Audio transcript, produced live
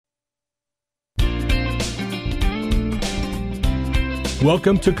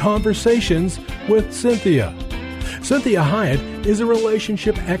Welcome to Conversations with Cynthia. Cynthia Hyatt is a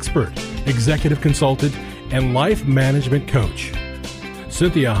relationship expert, executive consultant, and life management coach.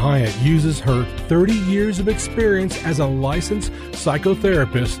 Cynthia Hyatt uses her 30 years of experience as a licensed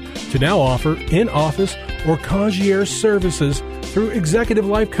psychotherapist to now offer in-office or concierge services through executive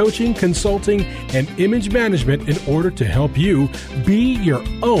life coaching, consulting, and image management in order to help you be your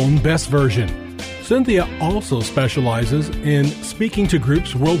own best version. Cynthia also specializes in speaking to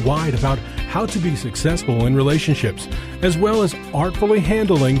groups worldwide about how to be successful in relationships, as well as artfully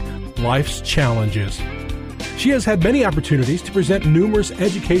handling life's challenges. She has had many opportunities to present numerous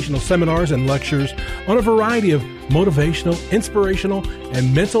educational seminars and lectures on a variety of motivational, inspirational,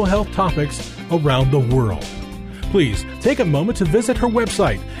 and mental health topics around the world. Please take a moment to visit her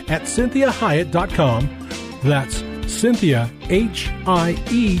website at CynthiaHyatt.com. That's Cynthia, HIETT.com.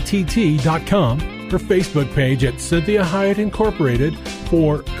 Her Facebook page at Cynthia Hyatt Incorporated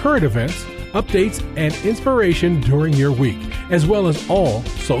for current events, updates, and inspiration during your week, as well as all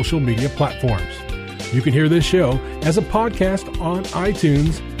social media platforms. You can hear this show as a podcast on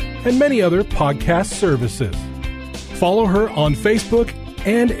iTunes and many other podcast services. Follow her on Facebook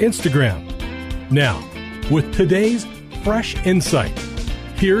and Instagram. Now, with today's fresh insight,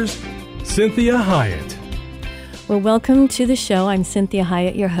 here's Cynthia Hyatt. Well, welcome to the show. I'm Cinthia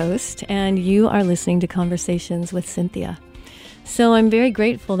Hyatt, your host, and you are listening to Conversations with Cynthia. So I'm very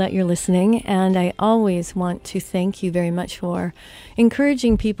grateful that you're listening, and I always want to thank you very much for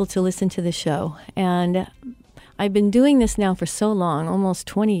encouraging people to listen to the show. And I've been doing this now for so long, almost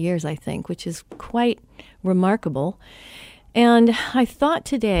 20 years, I think, which is quite remarkable. And I thought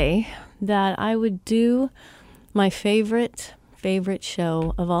today that I would do my favorite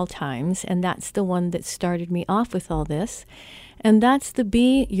show of all times, and that's the one that started me off with all this, and that's the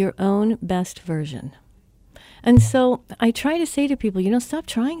Be Your Own Best Version. And so I try to say to people, stop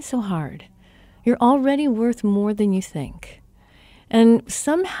trying so hard. You're already worth more than you think. And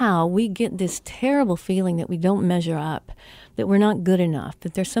somehow we get this terrible feeling that we don't measure up, that we're not good enough,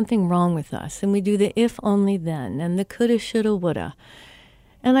 that there's something wrong with us, and we do the if only then, and the coulda, shoulda, woulda.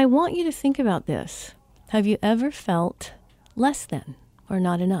 And I want you to think about this. Have you ever felt less than or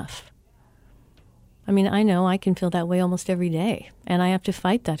not enough? I mean, I know I can feel that way almost every day, and I have to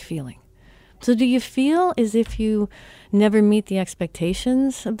fight that feeling. So do you feel as if you never meet the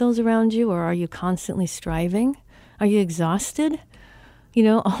expectations of those around you, or are you constantly striving? Are you exhausted?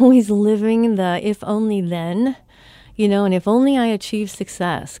 Always living the if only then, and if only I achieved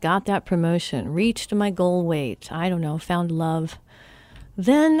success, got that promotion, reached my goal weight, found love,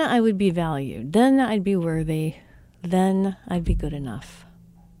 then I would be valued, then I'd be worthy, then I'd be good enough.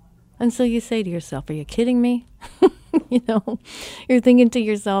 And so you say to yourself, are you kidding me? You're thinking to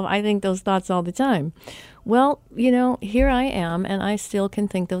yourself, I think those thoughts all the time. Well, here I am, and I still can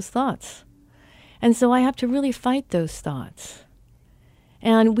think those thoughts. And so I have to really fight those thoughts.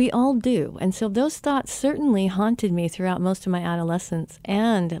 And we all do. And so those thoughts certainly haunted me throughout most of my adolescence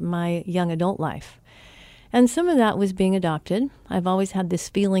and my young adult life. And some of that was being adopted. I've always had this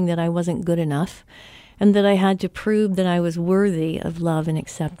feeling that I wasn't good enough, and that I had to prove that I was worthy of love and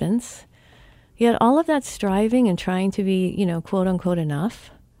acceptance. Yet all of that striving and trying to be, quote unquote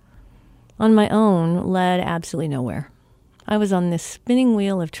enough, on my own led absolutely nowhere. I was on this spinning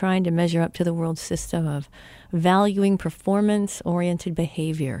wheel of trying to measure up to the world system of valuing performance-oriented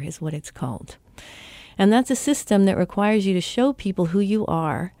behavior is what it's called. And that's a system that requires you to show people who you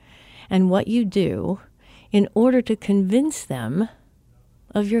are and what you do in order to convince them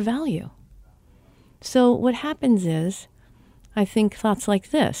of your value. So what happens is, I think thoughts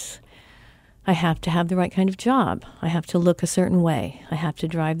like this. I have to have the right kind of job. I have to look a certain way. I have to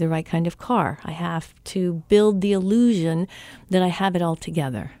drive the right kind of car. I have to build the illusion that I have it all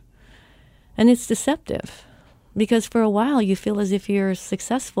together. And it's deceptive, because for a while you feel as if you're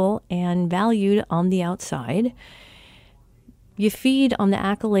successful and valued on the outside. You feed on the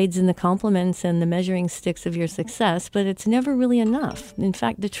accolades and the compliments and the measuring sticks of your success, but it's never really enough. In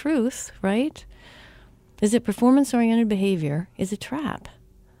fact, the truth, right, is that performance-oriented behavior is a trap.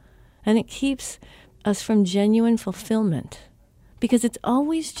 And it keeps us from genuine fulfillment because it's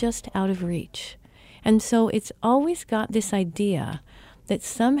always just out of reach. And so it's always got this idea that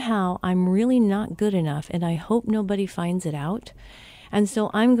somehow I'm really not good enough and I hope nobody finds it out. And so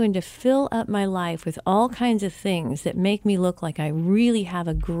I'm going to fill up my life with all kinds of things that make me look like I really have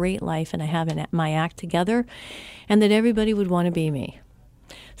a great life and I have my act together and that everybody would want to be me.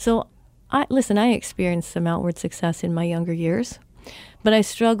 So I experienced some outward success in my younger years, but I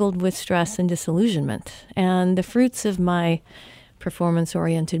struggled with stress and disillusionment. And the fruits of my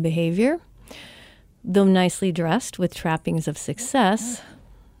performance-oriented behavior though nicely dressed with trappings of success,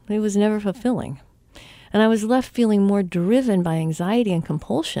 it was never fulfilling. And I was left feeling more driven by anxiety and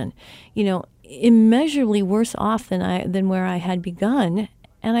compulsion, immeasurably worse off than where I had begun.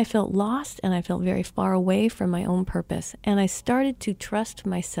 And I felt lost, and I felt very far away from my own purpose. And I started to trust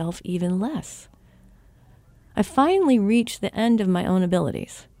myself even less. I finally reached the end of my own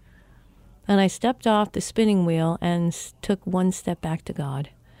abilities. And I stepped off the spinning wheel and took one step back to God.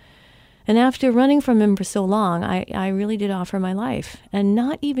 And after running from him for so long, I really did offer my life, and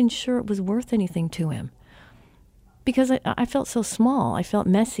not even sure it was worth anything to him. Because I felt so small. I felt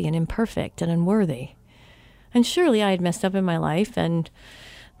messy and imperfect and unworthy. And surely I had messed up in my life and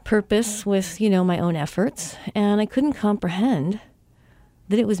purpose with, my own efforts. And I couldn't comprehend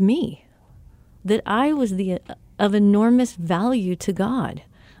that it was me, that I was of enormous value to God.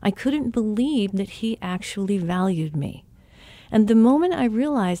 I couldn't believe that he actually valued me. And the moment I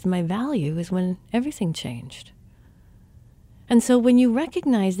realized my value is when everything changed. And so when you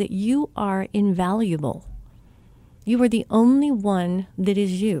recognize that you are invaluable, you are the only one that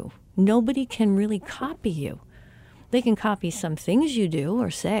is you. Nobody can really copy you. They can copy some things you do or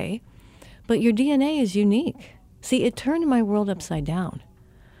say, but your DNA is unique. See, it turned my world upside down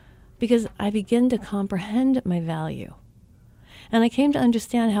because I began to comprehend my value. And I came to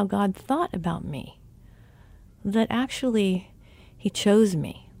understand how God thought about me, that actually he chose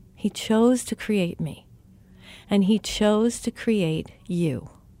me. He chose to create me, and he chose to create you.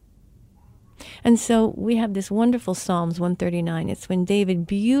 And so we have this wonderful Psalms 139. It's when David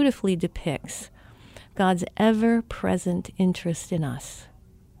beautifully depicts God's ever-present interest in us.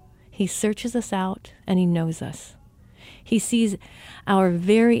 He searches us out and he knows us. He sees our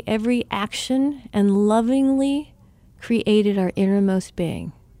every action and lovingly created our innermost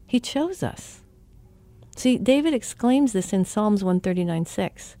being. He chose us. See, David exclaims this in Psalms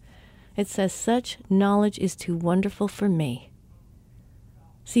 139:6. It says, "Such knowledge is too wonderful for me."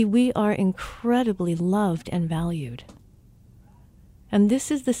 See, we are incredibly loved and valued. And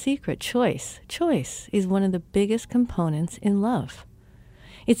this is the secret, choice. Choice is one of the biggest components in love.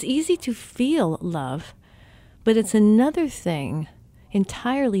 It's easy to feel love, but it's another thing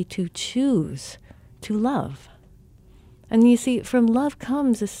entirely to choose to love. And you see, from love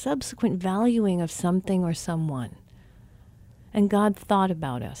comes a subsequent valuing of something or someone. And God thought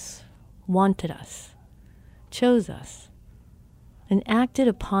about us, wanted us, chose us, and acted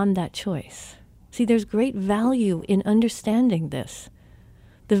upon that choice. See, there's great value in understanding this.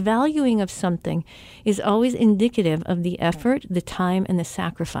 The valuing of something is always indicative of the effort, the time, and the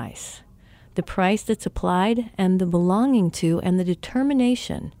sacrifice, the price that's applied, and the belonging to, and the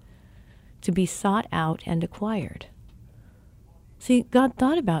determination to be sought out and acquired. See, God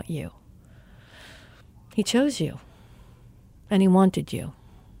thought about you. He chose you, and he wanted you.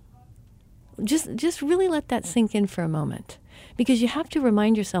 Just really let that sink in for a moment, because you have to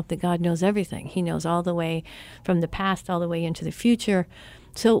remind yourself that God knows everything. He knows all the way from the past all the way into the future.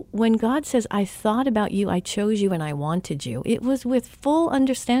 So when God says, I thought about you, I chose you, and I wanted you, it was with full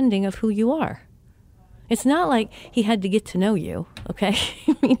understanding of who you are. It's not like he had to get to know you, okay?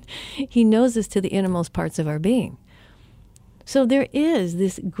 I mean, he knows us to the innermost parts of our being. So there is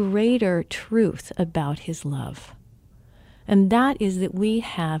this greater truth about his love. And that is that we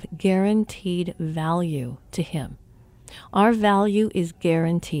have guaranteed value to him. Our value is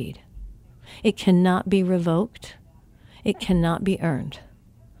guaranteed. It cannot be revoked. It cannot be earned.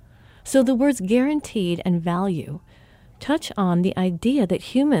 So the words guaranteed and value touch on the idea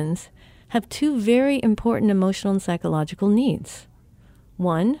that humans have two very important emotional and psychological needs.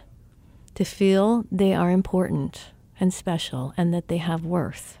 One, to feel they are important and special and that they have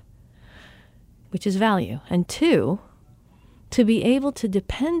worth, which is value. And two, to be able to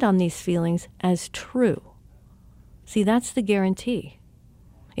depend on these feelings as true. See, that's the guarantee.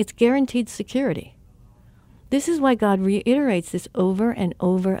 It's guaranteed security. This is why God reiterates this over and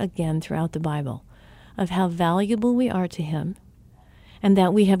over again throughout the Bible, of how valuable we are to him and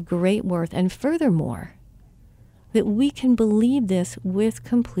that we have great worth. And furthermore, that we can believe this with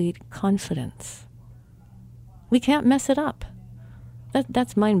complete confidence. We can't mess it up.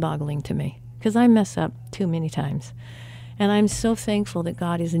 That's mind-boggling to me, because I mess up too many times. And I'm so thankful that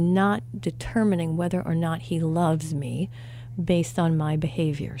God is not determining whether or not he loves me based on my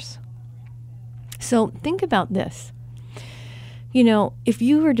behaviors. So think about this. You know, if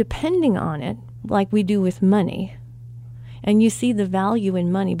you are depending on it, like we do with money, and you see the value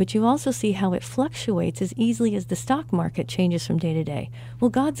in money, but you also see how it fluctuates as easily as the stock market changes from day to day. Well,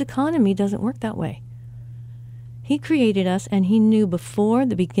 God's economy doesn't work that way. He created us, and he knew before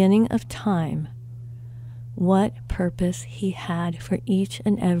the beginning of time what purpose he had for each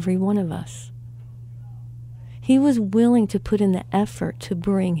and every one of us. He was willing to put in the effort to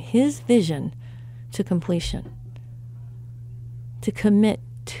bring his vision to completion, to commit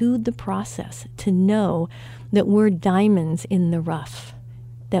to the process, to know that we're diamonds in the rough,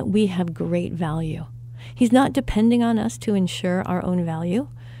 that we have great value. He's not depending on us to ensure our own value.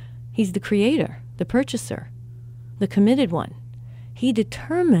 He's the creator, the purchaser, the committed one. He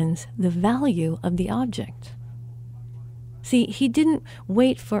determines the value of the object. See, he didn't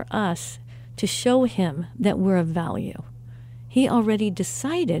wait for us to show him that we're of value. He already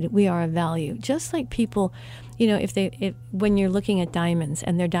decided we are of value. Just like people, when you're looking at diamonds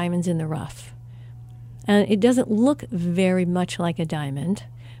and they're diamonds in the rough, and it doesn't look very much like a diamond,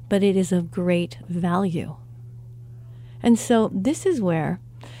 but it is of great value. And so this is where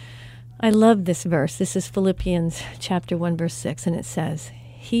I love this verse. This is Philippians chapter 1, verse 6, and it says,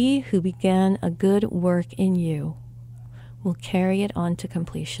 "He who began a good work in you will carry it on to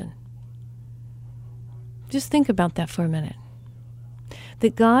completion." Just think about that for a minute.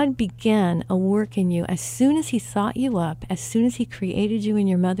 That God began a work in you as soon as he thought you up, as soon as he created you in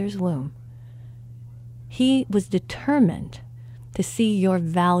your mother's womb. He was determined to see your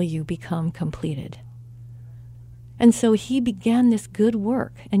value become completed. And so he began this good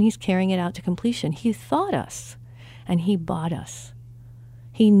work, and he's carrying it out to completion. He thought us, and he bought us.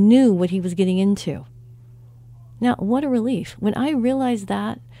 He knew what he was getting into. Now, what a relief. When I realized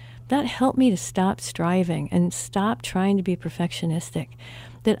that helped me to stop striving and stop trying to be perfectionistic.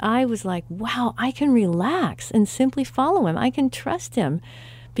 That I was like, wow, I can relax and simply follow him. I can trust him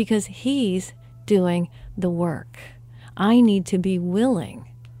because he's doing the work. I need to be willing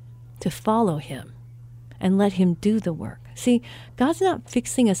to follow him and let him do the work. See, God's not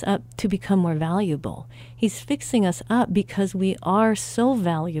fixing us up to become more valuable. He's fixing us up because we are so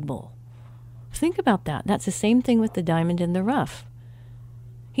valuable. Think about that. That's the same thing with the diamond in the rough.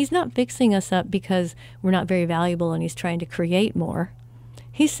 He's not fixing us up because we're not very valuable and he's trying to create more.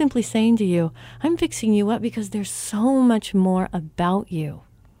 He's simply saying to you, I'm fixing you up because there's so much more about you.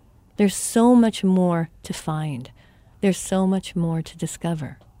 There's so much more to find. There's so much more to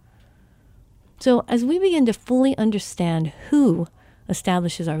discover. So as we begin to fully understand who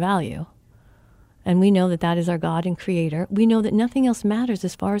establishes our value, and we know that that is our God and Creator, we know that nothing else matters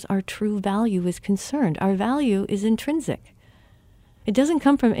as far as our true value is concerned. Our value is intrinsic. It doesn't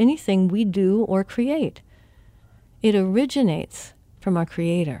come from anything we do or create. It originates from our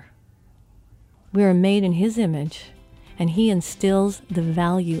Creator. We are made in his image, and he instills the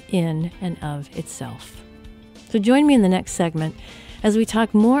value in and of itself. So join me in the next segment as we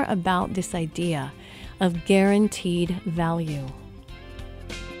talk more about this idea of guaranteed value.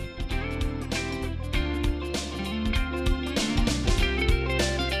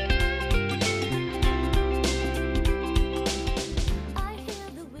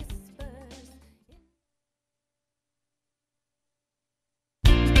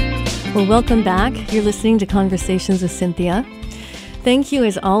 Well, welcome back. You're listening to Conversations with Cinthia. Thank you,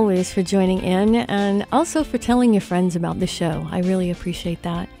 as always, for joining in and also for telling your friends about the show. I really appreciate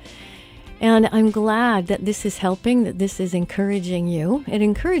that. And I'm glad that this is helping, that this is encouraging you. It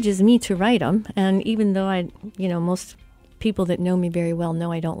encourages me to write them. And even though most people that know me very well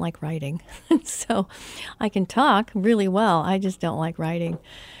know I don't like writing. So I can talk really well. I just don't like writing.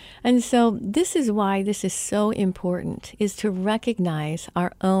 And so this is why this is so important, is to recognize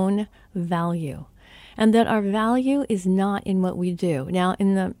our own value, and that our value is not in what we do. Now,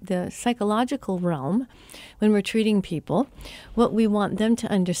 in the psychological realm, when we're treating people, what we want them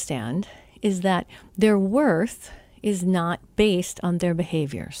to understand is that their worth is not based on their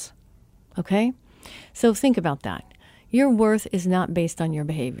behaviors. Okay? So think about that. Your worth is not based on your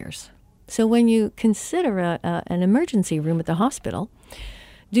behaviors. So when you consider an emergency room at the hospital,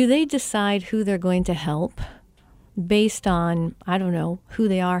 do they decide who they're going to help based on, who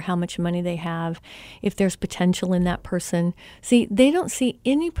they are, how much money they have, if there's potential in that person? See, they don't see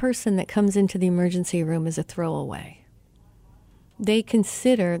any person that comes into the emergency room as a throwaway. They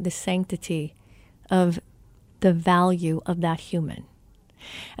consider the sanctity of the value of that human.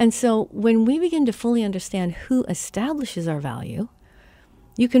 And so when we begin to fully understand who establishes our value,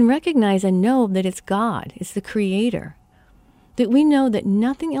 you can recognize and know that it's God, it's the Creator. That we know that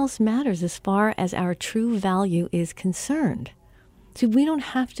nothing else matters as far as our true value is concerned. So we don't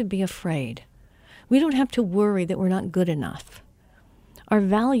have to be afraid. We don't have to worry that we're not good enough. Our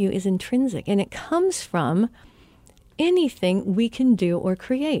value is intrinsic, and it comes from anything we can do or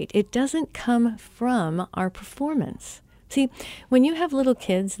create. It doesn't come from our performance. See, when you have little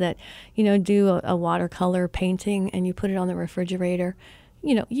kids that, do a watercolor painting and you put it on the refrigerator,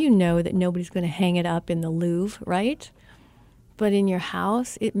 you know that nobody's going to hang it up in the Louvre, right? But in your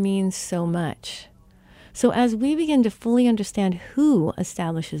house, it means so much. So as we begin to fully understand who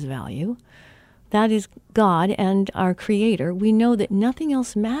establishes value, that is God and our Creator, we know that nothing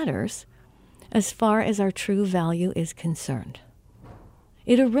else matters as far as our true value is concerned.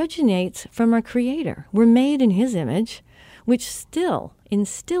 It originates from our Creator. We're made in His image, which still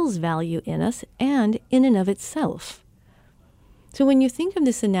instills value in us and in and of itself. So when you think of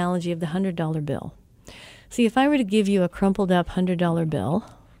this analogy of the $100 bill, see, if I were to give you a crumpled up $100 bill,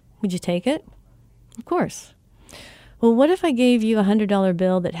 would you take it? Of course. Well, what if I gave you a $100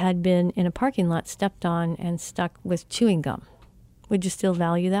 bill that had been in a parking lot stepped on and stuck with chewing gum? Would you still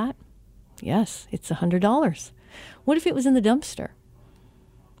value that? Yes, it's $100. What if it was in the dumpster?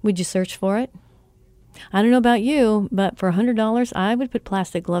 Would you search for it? I don't know about you, but for $100, I would put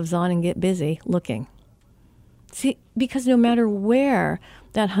plastic gloves on and get busy looking. See, because no matter where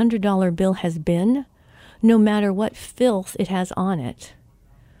that $100 bill has been, no matter what filth it has on it,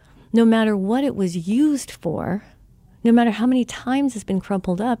 no matter what it was used for, no matter how many times it's been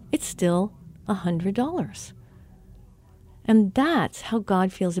crumpled up, it's still $100. And that's how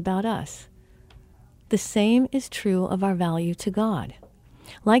God feels about us. The same is true of our value to God.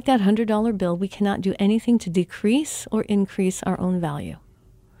 Like that $100 bill, we cannot do anything to decrease or increase our own value.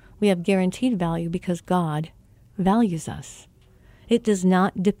 We have guaranteed value because God values us. It does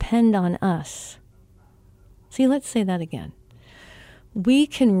not depend on us. See, let's say that again. We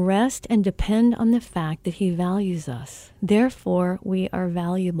can rest and depend on the fact that He values us. Therefore, we are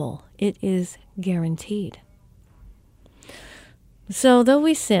valuable. It is guaranteed. So, though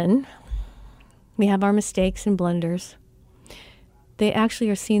we sin, we have our mistakes and blunders, they actually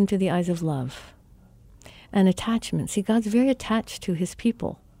are seen through the eyes of love and attachment. See, God's very attached to His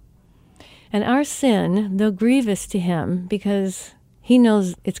people. And our sin, though grievous to Him because He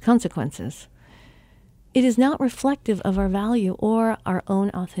knows its consequences, it is not reflective of our value or our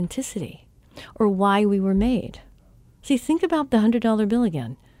own authenticity or why we were made. See, think about the $100 bill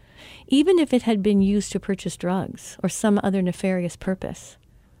again. Even if it had been used to purchase drugs or some other nefarious purpose,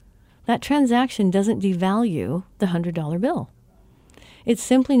 that transaction doesn't devalue the $100 bill. It's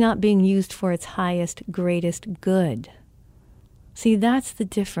simply not being used for its highest, greatest good. See, that's the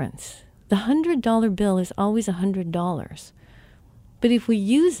difference. The $100 bill is always $100. But if we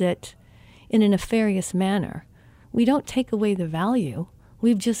use it in a nefarious manner, we don't take away the value.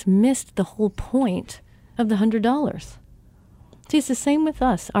 We've just missed the whole point of the $100. See, it's the same with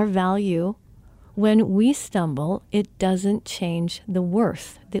us. Our value, when we stumble, it doesn't change the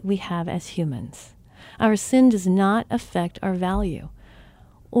worth that we have as humans. Our sin does not affect our value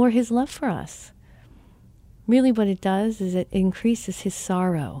or His love for us. Really what it does is it increases His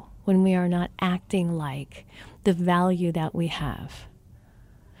sorrow when we are not acting like the value that we have.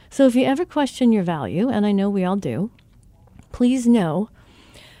 So if you ever question your value, and I know we all do, please know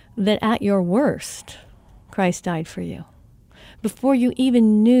that at your worst, Christ died for you. Before you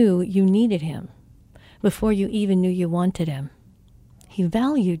even knew you needed Him, before you even knew you wanted Him, He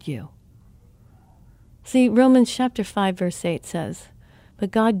valued you. See, Romans chapter 5, verse 8 says,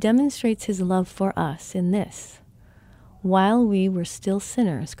 "But God demonstrates His love for us in this: while we were still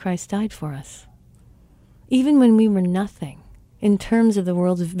sinners, Christ died for us." Even when we were nothing, in terms of the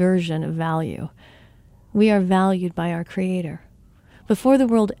world's version of value, we are valued by our Creator. Before the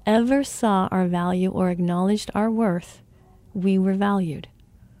world ever saw our value or acknowledged our worth, we were valued.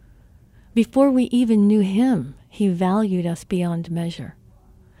 Before we even knew Him, He valued us beyond measure.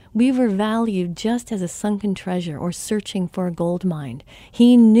 We were valued just as a sunken treasure or searching for a gold mine.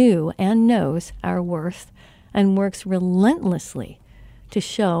 He knew and knows our worth and works relentlessly to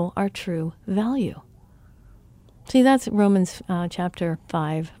show our true value. See, that's Romans chapter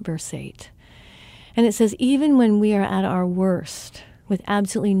 5, verse 8. And it says, even when we are at our worst, with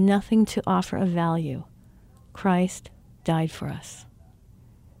absolutely nothing to offer of value, Christ died for us.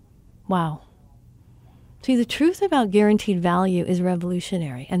 Wow. See, the truth about guaranteed value is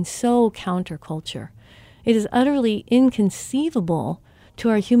revolutionary and so counterculture. It is utterly inconceivable to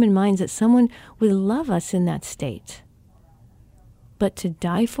our human minds that someone would love us in that state. But to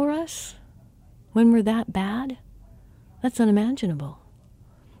die for us when we're that bad? That's unimaginable.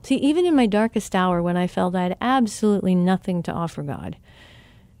 See, even in my darkest hour when I felt I had absolutely nothing to offer God,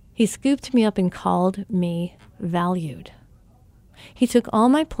 He scooped me up and called me valued. He took all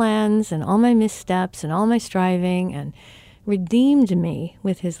my plans and all my missteps and all my striving and redeemed me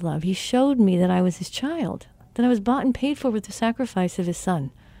with His love. He showed me that I was His child, that I was bought and paid for with the sacrifice of His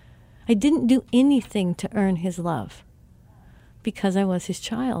Son. I didn't do anything to earn His love. Because I was His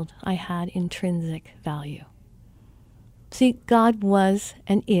child, I had intrinsic value. See, God was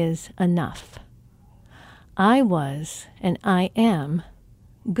and is enough. I was and I am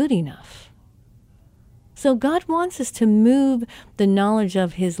good enough. So God wants us to move the knowledge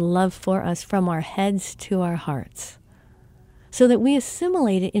of his love for us from our heads to our hearts so that we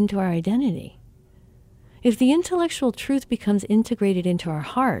assimilate it into our identity. If the intellectual truth becomes integrated into our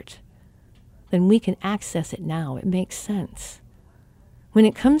heart, then we can access it now. It makes sense. When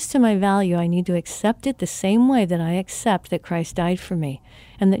it comes to my value, I need to accept it the same way that I accept that Christ died for me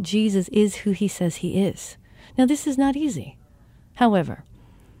and that Jesus is who he says he is. Now, this is not easy. However,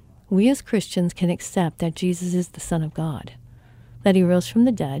 we as Christians can accept that Jesus is the Son of God, that he rose from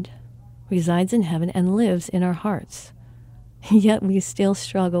the dead, resides in heaven, and lives in our hearts. Yet we still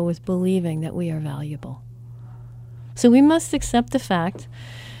struggle with believing that we are valuable. So we must accept the fact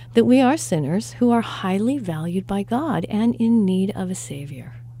that we are sinners who are highly valued by God and in need of a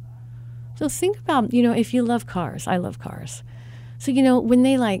Savior. So think about, if you love cars. I love cars. So, when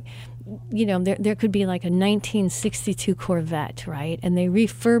they there could be like a 1962 Corvette, right? And they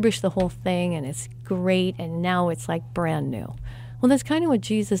refurbish the whole thing and it's great and now it's like brand new. Well, that's kind of what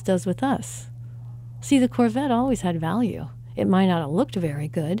Jesus does with us. See, the Corvette always had value. It might not have looked very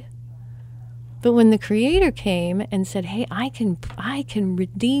good. But when the Creator came and said, hey, I can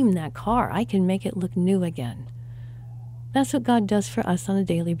redeem that car. I can make it look new again. That's what God does for us on a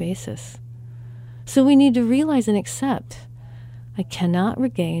daily basis. So we need to realize and accept, I cannot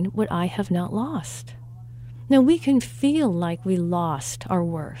regain what I have not lost. Now, we can feel like we lost our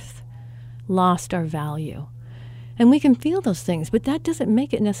worth, lost our value. And we can feel those things, but that doesn't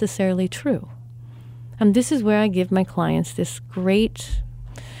make it necessarily true. And this is where I give my clients this great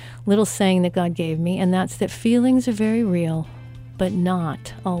little saying that God gave me, and that's that feelings are very real, but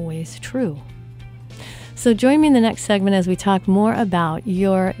not always true. So join me in the next segment as we talk more about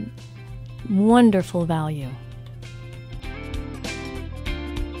your wonderful value.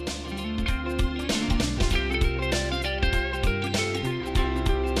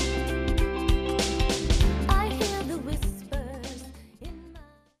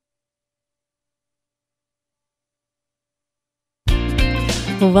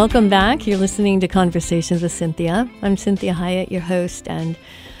 Well, welcome back. You're listening to Conversations with Cinthia. I'm Cinthia Hyatt, your host, and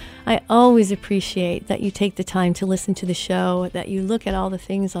I always appreciate that you take the time to listen to the show, that you look at all the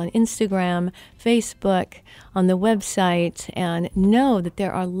things on Instagram, Facebook, on the website, and know that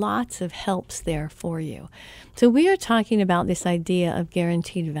there are lots of helps there for you. So we are talking about this idea of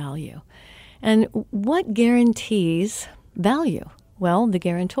guaranteed value. And what guarantees value? Well, the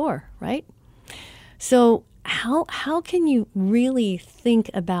guarantor, right? So how can you really think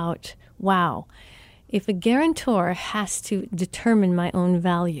about, wow, if a guarantor has to determine my own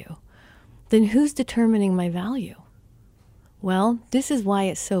value, then who's determining my value? Well, this is why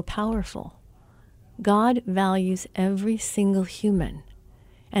it's so powerful. God values every single human,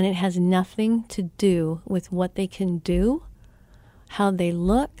 and it has nothing to do with what they can do, how they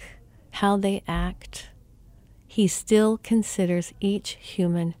look, how they act. He still considers each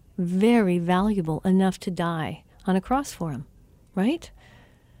human very valuable enough to die on a cross for him, right?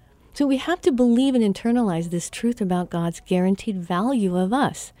 So we have to believe and internalize this truth about God's guaranteed value of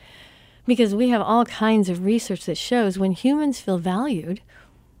us, because we have all kinds of research that shows when humans feel valued,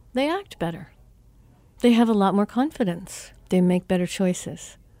 they act better. They have a lot more confidence. They make better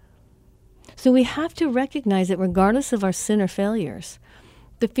choices. So we have to recognize that regardless of our sin or failures,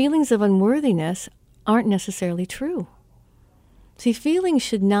 the feelings of unworthiness aren't necessarily true. See, feelings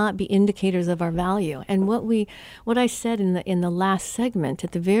should not be indicators of our value. And what I said in the last segment,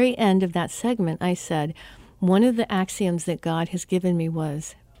 at the very end of that segment, I said, one of the axioms that God has given me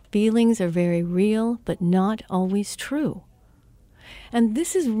was, feelings are very real, but not always true. And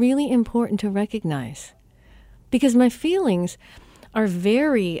this is really important to recognize, because my feelings are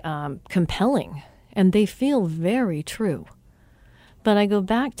very compelling, and they feel very true. But I go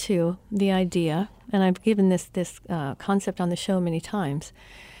back to the idea, and I've given this concept on the show many times.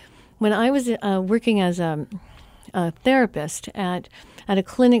 When I was working as a therapist at a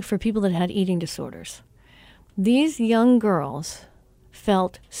clinic for people that had eating disorders, these young girls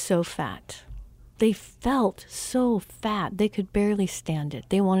felt so fat. They felt so fat, they could barely stand it.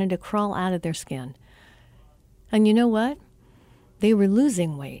 They wanted to crawl out of their skin. And you know what? They were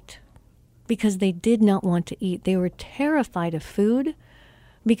losing weight because they did not want to eat. They were terrified of food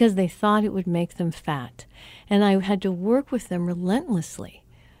because they thought it would make them fat. And I had to work with them relentlessly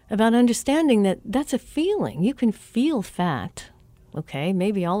about understanding that that's a feeling. You can feel fat. Okay,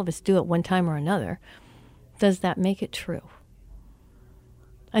 maybe all of us do it one time or another. Does that make it true?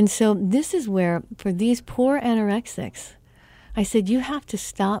 And so this is where, for these poor anorexics, I said, you have to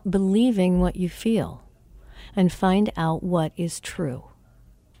stop believing what you feel and find out what is true.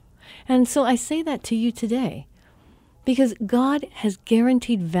 And so I say that to you today. Because God has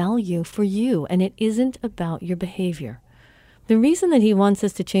guaranteed value for you, and it isn't about your behavior. The reason that he wants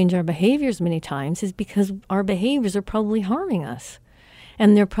us to change our behaviors many times is because our behaviors are probably harming us.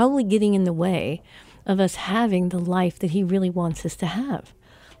 And they're probably getting in the way of us having the life that he really wants us to have.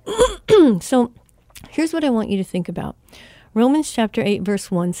 So here's what I want you to think about. Romans chapter 8, verse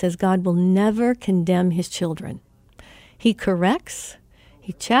 1 says God will never condemn his children. He corrects,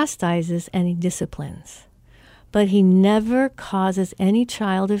 he chastises, and he disciplines. But he never causes any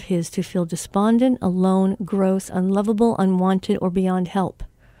child of his to feel despondent, alone, gross, unlovable, unwanted, or beyond help.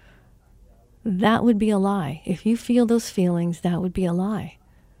 That would be a lie. If you feel those feelings, that would be a lie.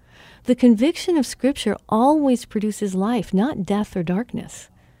 The conviction of Scripture always produces life, not death or darkness.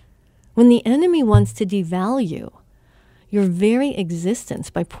 When the enemy wants to devalue your very existence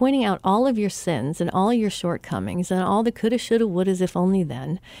by pointing out all of your sins and all your shortcomings and all the coulda, shoulda, wouldas, if only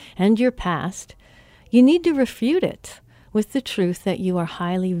then, and your past, you need to refute it with the truth that you are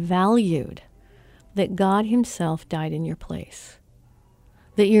highly valued, that God himself died in your place,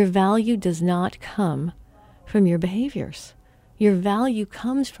 that your value does not come from your behaviors. Your value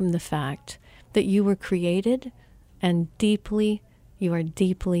comes from the fact that you were created and you are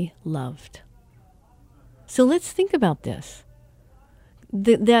deeply loved. So let's think about this.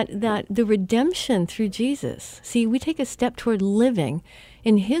 That the redemption through Jesus. See, we take a step toward living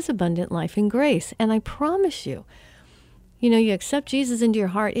in his abundant life and grace. And I promise you, you accept Jesus into your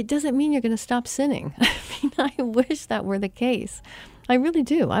heart, it doesn't mean you're going to stop sinning. I wish that were the case. I really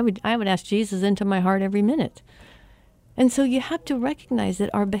do. I would ask Jesus into my heart every minute. And so you have to recognize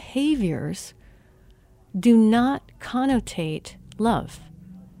that our behaviors do not connotate love.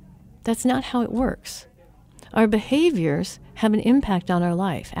 That's not how it works. Our behaviors have an impact on our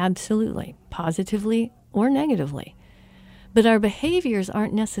life, absolutely, positively or negatively. But our behaviors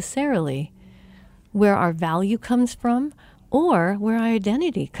aren't necessarily where our value comes from or where our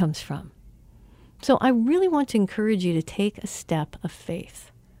identity comes from. So I really want to encourage you to take a step of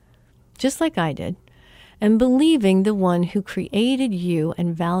faith, just like I did, and believing the one who created you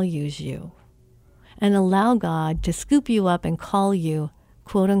and values you, and allow God to scoop you up and call you,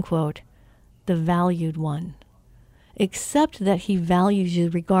 quote unquote, the valued one. Accept that he values you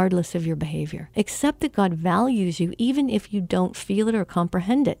regardless of your behavior. Accept that God values you even if you don't feel it or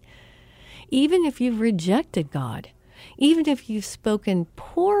comprehend it. Even if you've rejected God. Even if you've spoken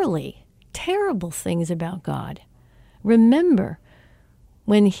poorly, terrible things about God. Remember,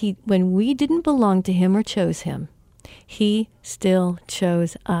 when we didn't belong to him or chose him, he still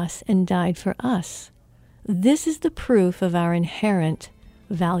chose us and died for us. This is the proof of our inherent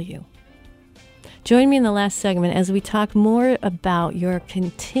value. Join me in the last segment as we talk more about your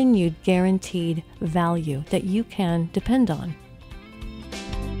continued guaranteed value that you can depend on.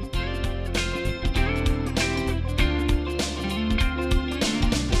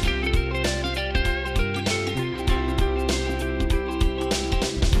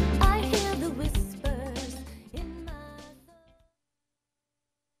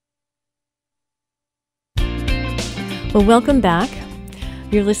 Well, welcome back.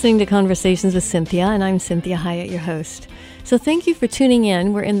 You're listening to Conversations with Cinthia, and I'm Cinthia Hyatt, your host. So thank you for tuning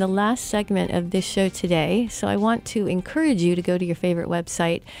in. We're in the last segment of this show today, so I want to encourage you to go to your favorite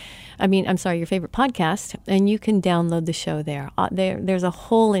website. Your favorite podcast, and you can download the show there. There's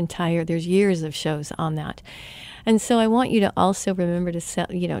there's years of shows on that. And so I want you to also remember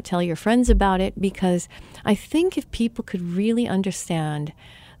to tell your friends about it, because I think if people could really understand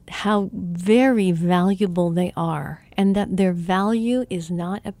how very valuable they are, and that their value is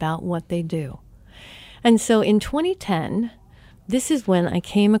not about what they do. And so in 2010, this is when I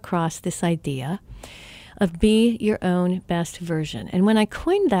came across this idea of be your own best version. And when I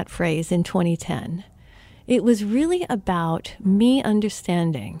coined that phrase in 2010, it was really about me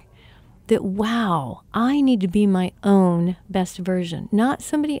understanding that, wow, I need to be my own best version, not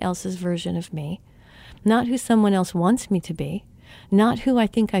somebody else's version of me, not who someone else wants me to be, not who I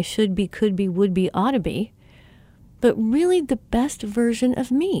think I should be, could be, would be, ought to be, but really the best version of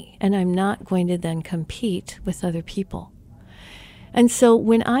me. And I'm not going to then compete with other people. And so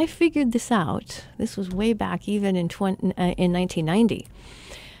when I figured this out, this was way back even in 1990,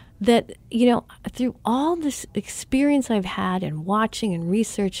 that, through all this experience I've had and watching and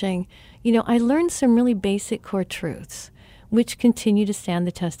researching, I learned some really basic core truths, which continue to stand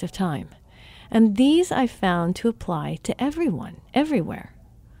the test of time. And these I found to apply to everyone, everywhere.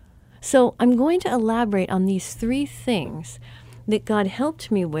 So I'm going to elaborate on these three things that God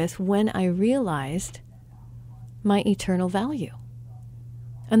helped me with when I realized my eternal value,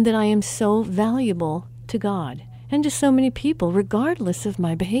 and that I am so valuable to God and to so many people, regardless of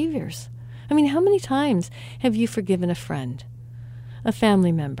my behaviors. I mean, how many times have you forgiven a friend, a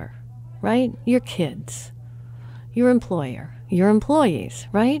family member, right? Your kids, your employer, your employees,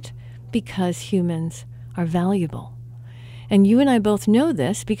 right? Because humans are valuable. And you and I both know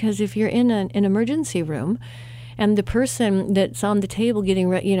this because if you're in an emergency room and the person that's on the table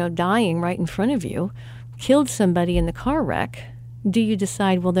dying right in front of you killed somebody in the car wreck, do you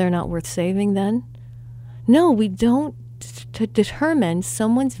decide, well, they're not worth saving then? No, we don't determine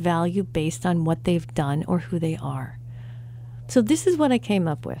someone's value based on what they've done or who they are. So this is what I came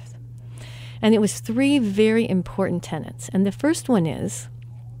up with. And it was 3 very important tenets. And the first one is,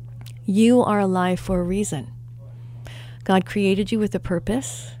 you are alive for a reason. God created you with a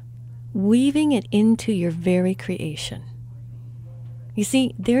purpose, weaving it into your very creation. You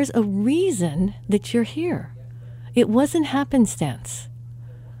see, there's a reason that you're here. It wasn't happenstance.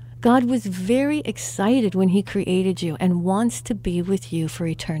 God was very excited when he created you and wants to be with you for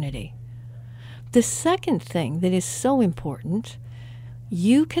eternity. The second thing that is so important,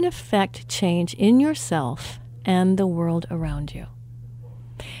 you can affect change in yourself and the world around you.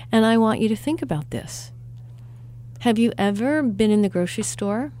 And I want you to think about this. Have you ever been in the grocery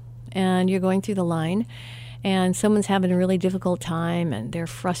store and you're going through the line and someone's having a really difficult time and they're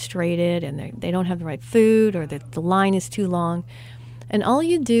frustrated and they don't have the right food or the line is too long, and all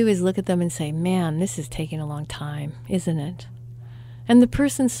you do is look at them and say, man, this is taking a long time, isn't it? And the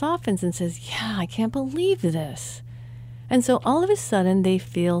person softens and says, yeah, I can't believe this. And so all of a sudden they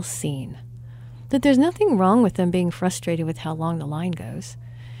feel seen. That there's nothing wrong with them being frustrated with how long the line goes.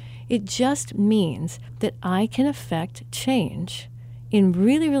 It just means that I can affect change in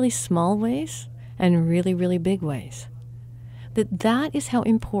really, really small ways and really, really big ways. That is how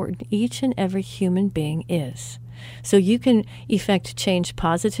important each and every human being is. So you can effect change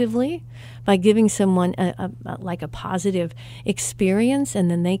positively by giving someone a positive experience,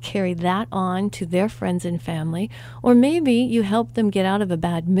 and then they carry that on to their friends and family. Or maybe you help them get out of a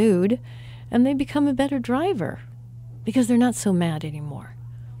bad mood and they become a better driver because they're not so mad anymore.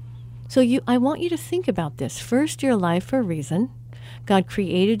 So I want you to think about this. First, you're alive for a reason. God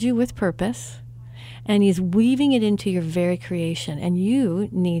created you with purpose, and he's weaving it into your very creation, and you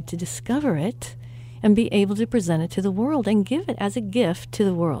need to discover it and be able to present it to the world and give it as a gift to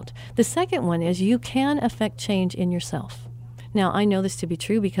the world. The second one is you can affect change in yourself. Now, I know this to be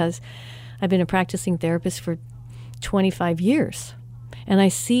true because I've been a practicing therapist for 25 years, and I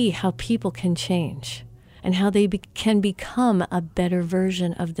see how people can change and how they can become a better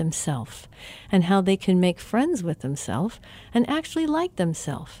version of themselves and how they can make friends with themselves and actually like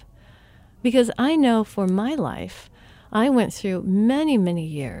themselves. Because I know for my life, I went through many, many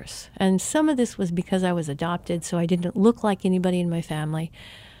years, and some of this was because I was adopted, so I didn't look like anybody in my family.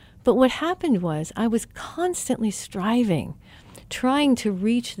 But what happened was I was constantly striving, trying to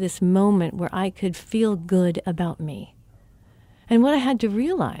reach this moment where I could feel good about me. And what I had to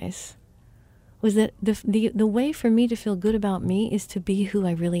realize was that the way for me to feel good about me is to be who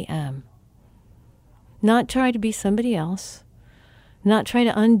I really am. Not try to be somebody else. Not try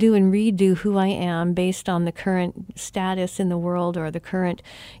to undo and redo who I am based on the current status in the world or the current,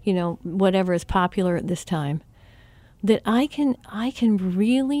 whatever is popular at this time. That I can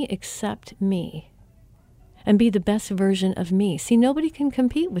really accept me and be the best version of me. See, nobody can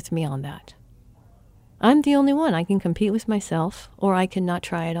compete with me on that. I'm the only one. I can compete with myself, or I cannot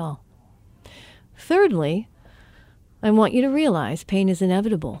try at all. Thirdly, I want you to realize pain is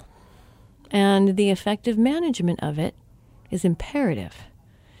inevitable, and the effective management of it is imperative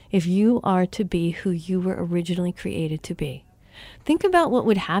if you are to be who you were originally created to be. Think about what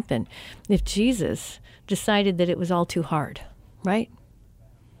would happen if Jesus decided that it was all too hard, right?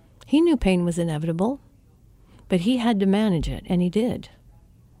 He knew pain was inevitable, but he had to manage it, and he did,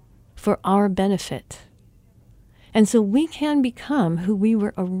 for our benefit. And so we can become who we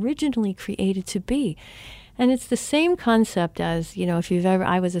were originally created to be. And it's the same concept as,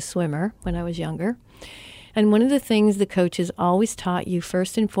 I was a swimmer when I was younger. And one of the things the coaches always taught you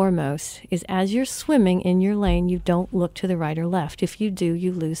first and foremost is as you're swimming in your lane, you don't look to the right or left. If you do,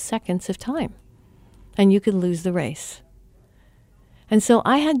 you lose seconds of time and you could lose the race. And so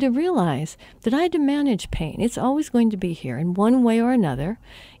I had to realize that I had to manage pain. It's always going to be here in one way or another.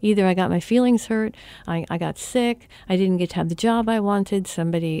 Either I got my feelings hurt, I got sick, I didn't get to have the job I wanted,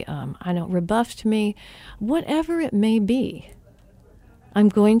 somebody, rebuffed me. Whatever it may be, I'm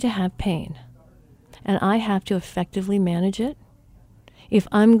going to have pain. And I have to effectively manage it if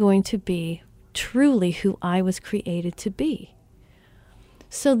I'm going to be truly who I was created to be.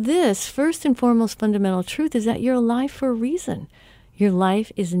 So this, first and foremost fundamental truth is that you're alive for a reason. Your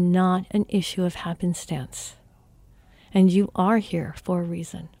life is not an issue of happenstance. And you are here for a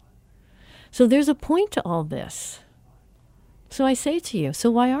reason. So there's a point to all this. So I say to you, so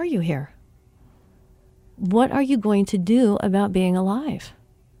why are you here? What are you going to do about being alive?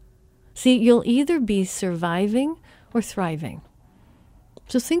 See, you'll either be surviving or thriving.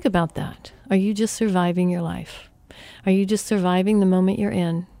 So think about that. Are you just surviving your life? Are you just surviving the moment you're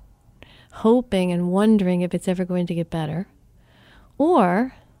in, hoping and wondering if it's ever going to get better?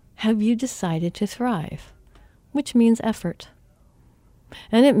 Or have you decided to thrive, which means effort?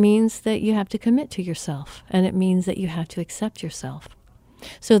 And it means that you have to commit to yourself, and it means that you have to accept yourself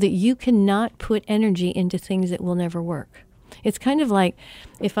so that you cannot put energy into things that will never work. It's kind of like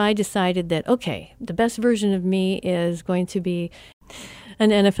if I decided that, okay, the best version of me is going to be an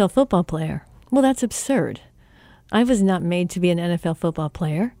NFL football player. Well, that's absurd. I was not made to be an NFL football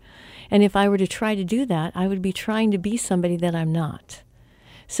player. And if I were to try to do that, I would be trying to be somebody that I'm not.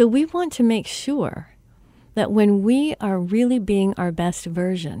 So we want to make sure that when we are really being our best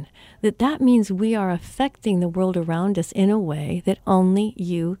version, that means we are affecting the world around us in a way that only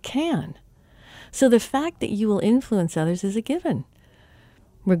you can. So the fact that you will influence others is a given.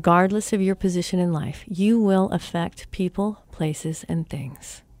 Regardless of your position in life, you will affect people, places, and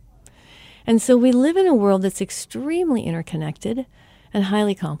things. And so we live in a world that's extremely interconnected and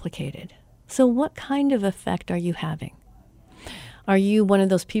highly complicated. So what kind of effect are you having? Are you one of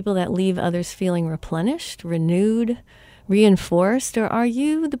those people that leave others feeling replenished, renewed, reinforced, or are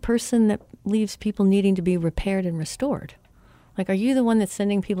you the person that leaves people needing to be repaired and restored? Like, are you the one that's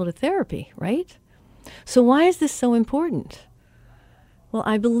sending people to therapy, right? So why is this so important? Well,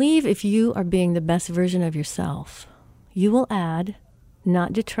 I believe if you are being the best version of yourself, you will add,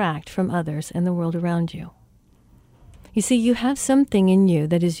 not detract from others and the world around you. You see, you have something in you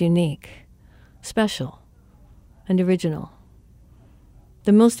that is unique, special, and original.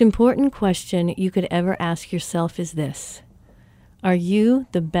 The most important question you could ever ask yourself is this: are you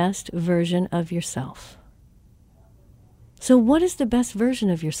the best version of yourself? So what is the best version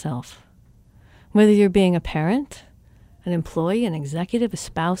of yourself? Whether you're being a parent, an employee, an executive, a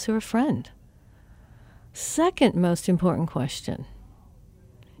spouse, or a friend. Second most important question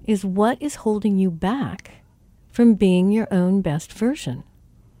is, what is holding you back from being your own best version?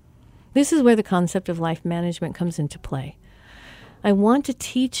 This is where the concept of life management comes into play. I want to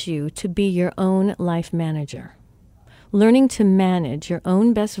teach you to be your own life manager, learning to manage your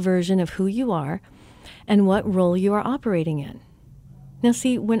own best version of who you are and what role you are operating in. Now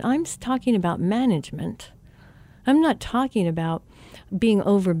see, when I'm talking about management, I'm not talking about being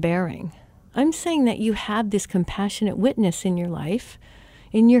overbearing. I'm saying that you have this compassionate witness in your life,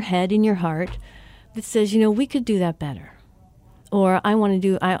 in your head, in your heart, that says, we could do that better. Or I want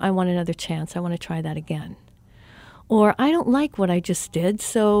another chance. I want to try that again. Or I don't like what I just did,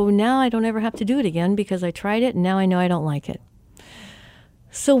 so now I don't ever have to do it again because I tried it and now I know I don't like it.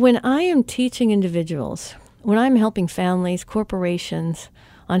 So when I am teaching individuals, when I'm helping families, corporations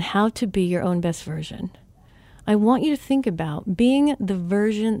on how to be your own best version, I want you to think about being the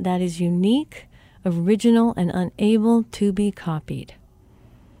version that is unique, original, and unable to be copied.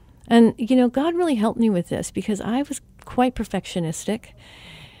 And, God really helped me with this because I was quite perfectionistic.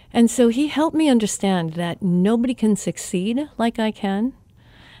 And so he helped me understand that nobody can succeed like I can,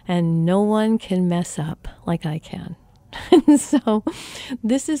 and no one can mess up like I can. And so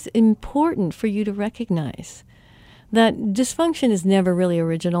this is important for you to recognize that dysfunction is never really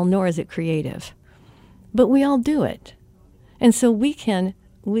original, nor is it creative. But we all do it. And so we can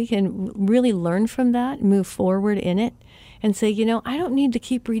really learn from that, move forward in it, and say, I don't need to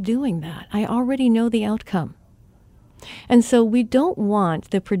keep redoing that. I already know the outcome. And so we don't want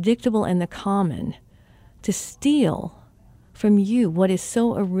the predictable and the common to steal from you what is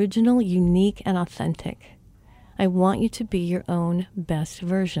so original, unique, and authentic. I want you to be your own best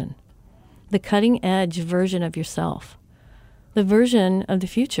version, the cutting edge version of yourself, the version of the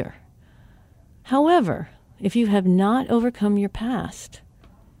future. However, if you have not overcome your past,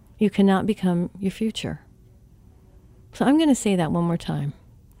 you cannot become your future. So I'm going to say that one more time.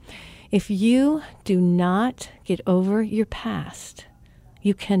 If you do not get over your past,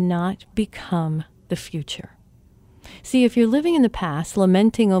 you cannot become the future. See, if you're living in the past,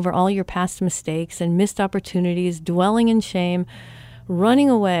 lamenting over all your past mistakes and missed opportunities, dwelling in shame, running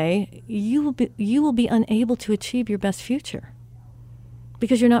away, you will be unable to achieve your best future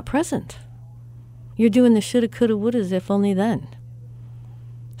because you're not present. You're doing the shoulda, coulda, wouldas, if only then.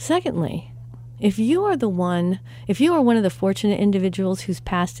 Secondly, if you are one of the fortunate individuals whose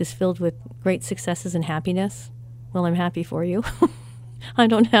past is filled with great successes and happiness, well, I'm happy for you. I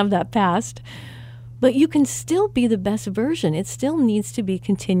don't have that past. But you can still be the best version. It still needs to be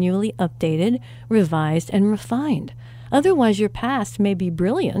continually updated, revised, and refined. Otherwise, your past may be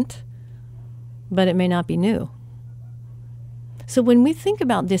brilliant, but it may not be new. So when we think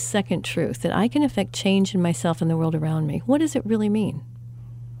about this second truth, that I can affect change in myself and the world around me, what does it really mean?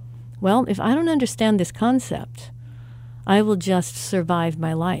 Well, if I don't understand this concept, I will just survive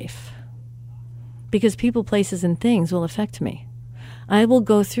my life. Because people, places, and things will affect me. I will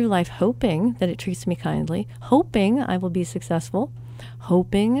go through life hoping that it treats me kindly, hoping I will be successful,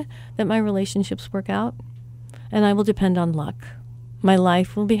 hoping that my relationships work out, and I will depend on luck. My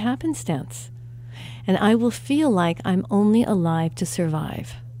life will be happenstance, and I will feel like I'm only alive to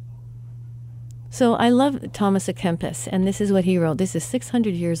survive. So I love Thomas à Kempis, and this is what he wrote. This is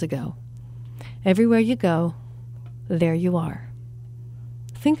 600 years ago. Everywhere you go, there you are.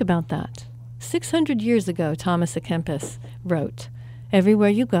 Think about that. 600 years ago, Thomas à Kempis wrote, everywhere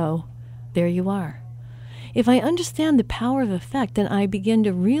you go, there you are. If I understand the power of effect, then I begin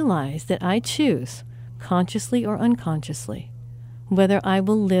to realize that I choose, consciously or unconsciously, whether I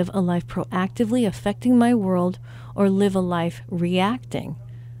will live a life proactively affecting my world or live a life reacting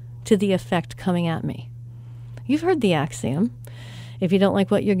to the effect coming at me. You've heard the axiom, if you don't like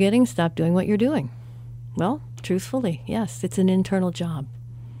what you're getting, stop doing what you're doing. Well, truthfully, yes, it's an internal job.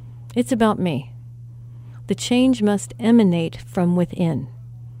 It's about me. The change must emanate from within.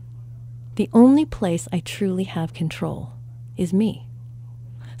 The only place I truly have control is me.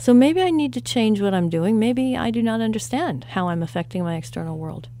 So maybe I need to change what I'm doing. Maybe I do not understand how I'm affecting my external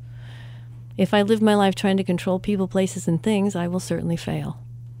world. If I live my life trying to control people, places, and things, I will certainly fail.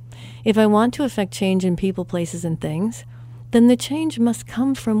 If I want to affect change in people, places, and things, then the change must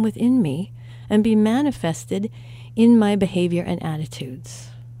come from within me and be manifested in my behavior and attitudes.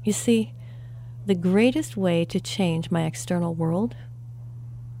 You see, the greatest way to change my external world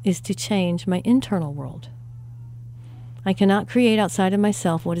is to change my internal world. I cannot create outside of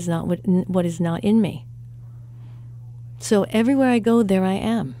myself what is not in me. So everywhere I go, there I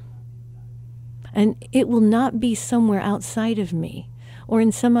am. And it will not be somewhere outside of me or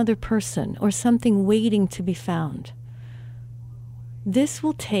in some other person or something waiting to be found. This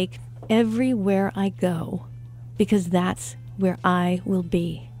will take everywhere I go because that's where I will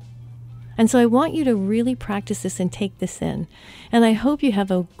be. And so I want you to really practice this and take this in. And I hope you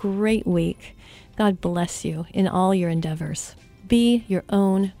have a great week. God bless you in all your endeavors. Be your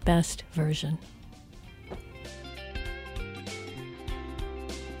own best version.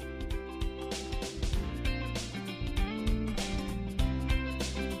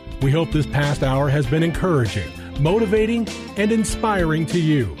 We hope this past hour has been encouraging, motivating, and inspiring to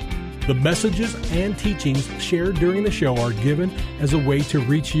you. The messages and teachings shared during the show are given as a way to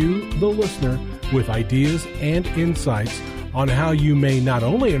reach you, the listener, with ideas and insights on how you may not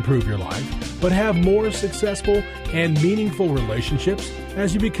only improve your life, but have more successful and meaningful relationships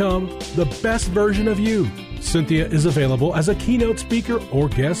as you become the best version of you. Cinthia is available as a keynote speaker or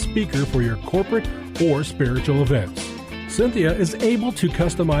guest speaker for your corporate or spiritual events. Cinthia is able to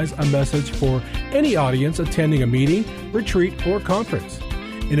customize a message for any audience attending a meeting, retreat, or conference.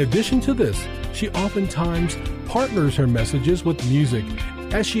 In addition to this, she oftentimes partners her messages with music,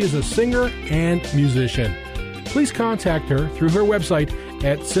 as she is a singer and musician. Please contact her through her website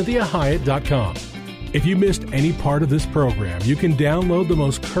at Cinthia-Hyatt.com. If you missed any part of this program, you can download the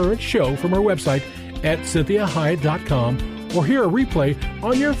most current show from her website at Cinthia-Hyatt.com or hear a replay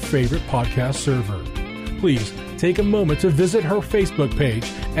on your favorite podcast server. Please take a moment to visit her Facebook page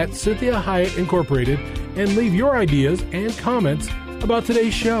at Cinthia Hyatt Incorporated and leave your ideas and comments about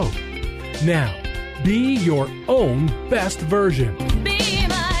today's show. Now, be your own best version.